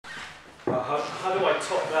How do I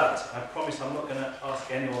top that? I promise I'm not going to ask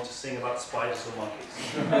anyone to sing about spiders or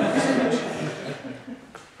monkeys.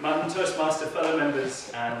 Madam Toastmaster, fellow members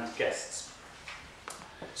and guests.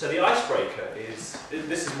 So the icebreaker is,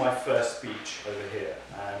 this is my first speech over here,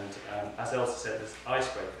 and as Elsa said, this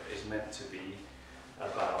icebreaker is meant to be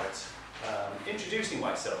about introducing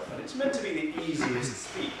myself, and it's meant to be the easiest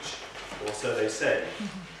speech, or so they say.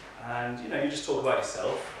 And you know, you just talk about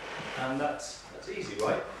yourself, and that's easy,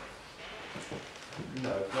 right?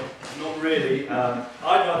 No, not really. I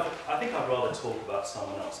think I'd rather talk about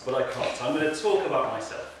someone else, but I can't. So I'm going to talk about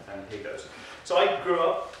myself, and here goes. So I grew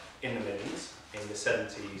up in the Midlands in the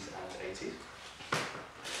 70s and 80s,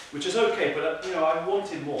 which is okay, but you know, I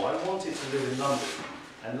wanted more. I wanted to live in London,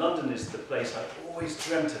 and London is the place I've always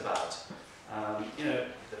dreamt about. You know,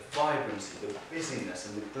 the vibrancy, the busyness,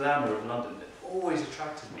 and the glamour of London that always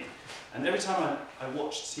attracted me. And every time I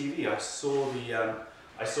watched TV, I saw the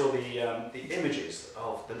images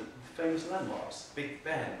of the famous landmarks, Big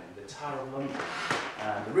Ben, and the Tower of London,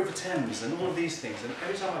 and the River Thames, and all of these things. And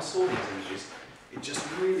every time I saw these images, it just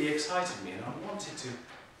really excited me, and I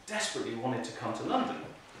desperately wanted to come to London.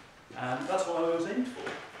 And that's what I was aimed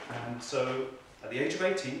for. And so, at the age of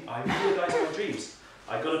 18, I realised my dreams.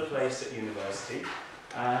 I got a place at university,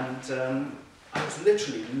 and I was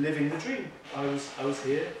literally living the dream. I was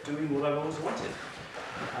here doing what I've always wanted.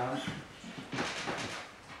 And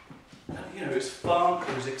you know, it was fun,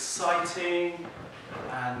 it was exciting,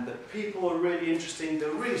 and the people were really interesting. They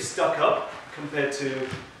were really stuck up compared to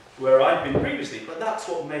where I'd been previously, but that's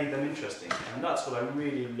what made them interesting, and that's what I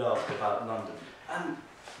really loved about London. And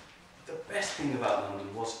the best thing about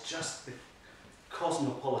London was just the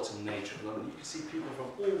cosmopolitan nature of London. You could see people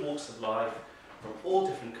from all walks of life, from all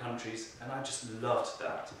different countries, and I just loved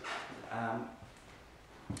that. And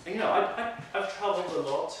you know, I've travelled a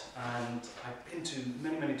lot, and I've been to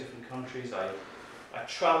many, many different countries. I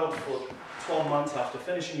travelled for 12 months after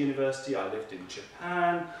finishing university. I lived in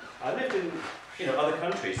Japan. I lived in, you know, other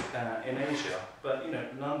countries in Asia. But you know,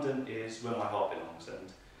 London is where my heart belongs,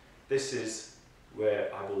 and this is where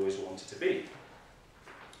I've always wanted to be.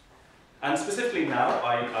 And specifically now,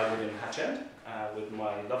 I live in Hatch End with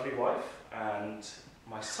my lovely wife and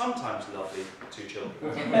my sometimes lovely 2 children.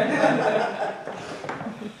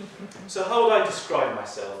 So how would I describe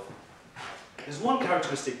myself? There's one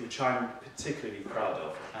characteristic which I'm particularly proud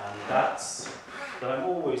of, and that's that I'm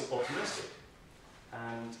always optimistic.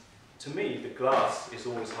 And to me, the glass is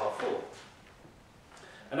always half full.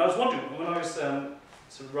 And I was wondering, when I was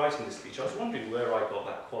sort of writing this speech, I was wondering where I got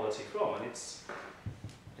that quality from. And it's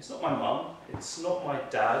not my mum, it's not my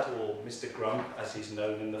dad, or Mr. Grump, as he's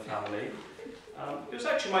known in the family. It was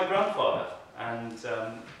actually my grandfather, and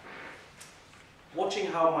watching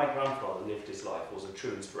how my grandfather lived his life was a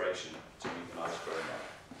true inspiration to me when I was growing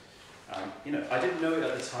up. You know, I didn't know it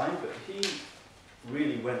at the time, but he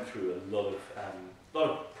really went through a lot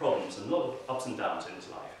of problems and a lot of ups and downs in his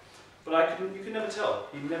life. But you could never tell.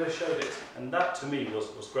 He never showed it, and that to me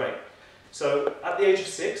was great. So at the age of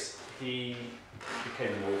 6, he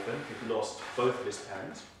became an orphan. He lost both of his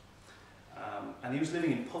parents. And he was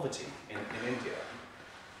living in poverty in India.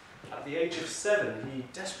 At the age of 7, he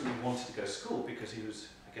desperately wanted to go to school because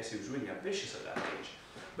I guess he was really ambitious at that age.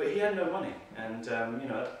 But he had no money, and you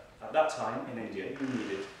know, at that time in India, you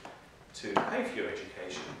needed to pay for your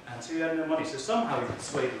education, and so he had no money. So somehow he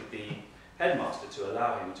persuaded the headmaster to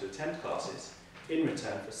allow him to attend classes in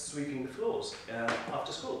return for sweeping the floors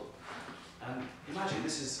after school. And imagine,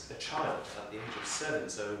 this is a child at the age of 7,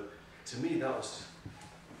 so to me that was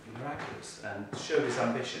miraculous and showed his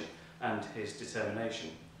ambition and his determination.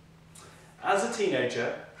 As a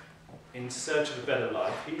teenager, in search of a better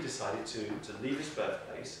life, he decided to leave his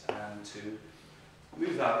birthplace and to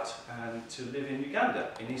move out and to live in Uganda,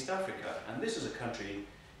 in East Africa. And this was a country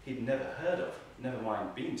he'd never heard of, never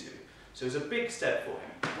mind been to. So it was a big step for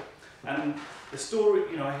him. And the story,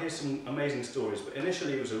 you know, I hear some amazing stories, but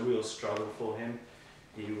initially it was a real struggle for him.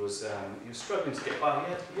 He was struggling to get by.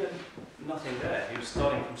 He had nothing there. He was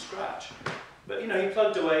starting from scratch. But you know, he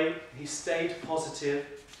plugged away, he stayed positive,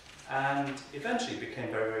 and eventually became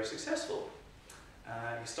very, very successful.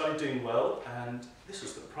 He started doing well, and this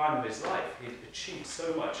was the prime of his life. He had achieved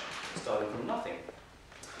so much, starting from nothing.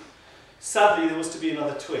 Sadly, there was to be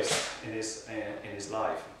another twist in his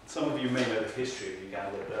life. Some of you may know the history of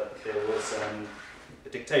Uganda, but there was a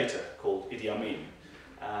dictator called Idi Amin,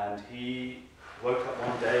 and he woke up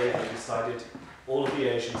one day and he decided all of the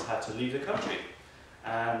Asians had to leave the country,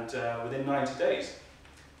 and within 90 days.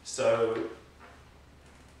 So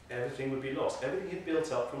everything would be lost. Everything he'd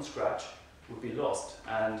built up from scratch would be lost,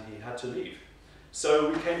 and he had to leave.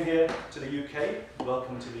 So we came here to the UK,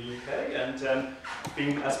 welcome to the UK, and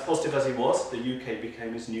being as positive as he was, the UK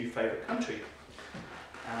became his new favourite country.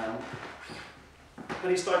 But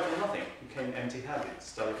he started from nothing, he came empty-handed,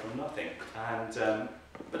 started from nothing. And,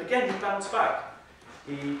 but again, he bounced back.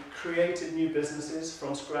 He created new businesses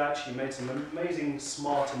from scratch, he made some amazing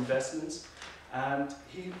smart investments, and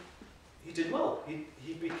he did well.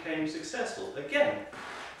 He became successful again.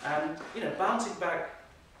 And bouncing back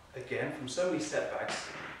again from so many setbacks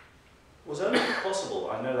was only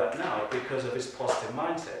possible, I know that now, because of his positive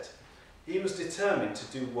mindset. He was determined to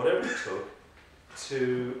do whatever it took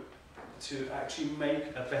to actually make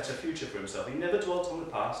a better future for himself. He never dwelt on the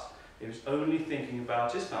past, he was only thinking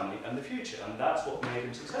about his family and the future, and that's what made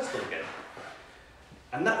him successful again.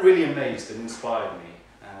 And that really amazed and inspired me.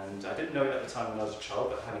 And I didn't know it at the time when I was a child,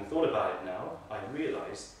 but having thought about it now, I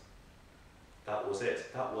realised that was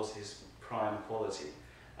it. That was his prime quality.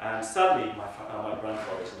 And sadly, my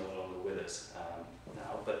grandfather is no longer with us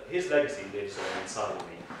now, but his legacy lives on inside of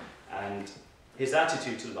me. And his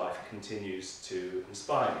attitude to life continues to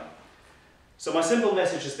inspire me. So my simple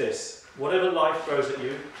message is this: whatever life throws at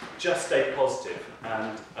you, just stay positive.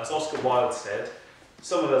 And as Oscar Wilde said,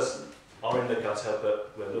 some of us are in the gutter,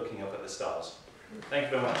 but we're looking up at the stars.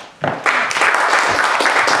 Thank you very much.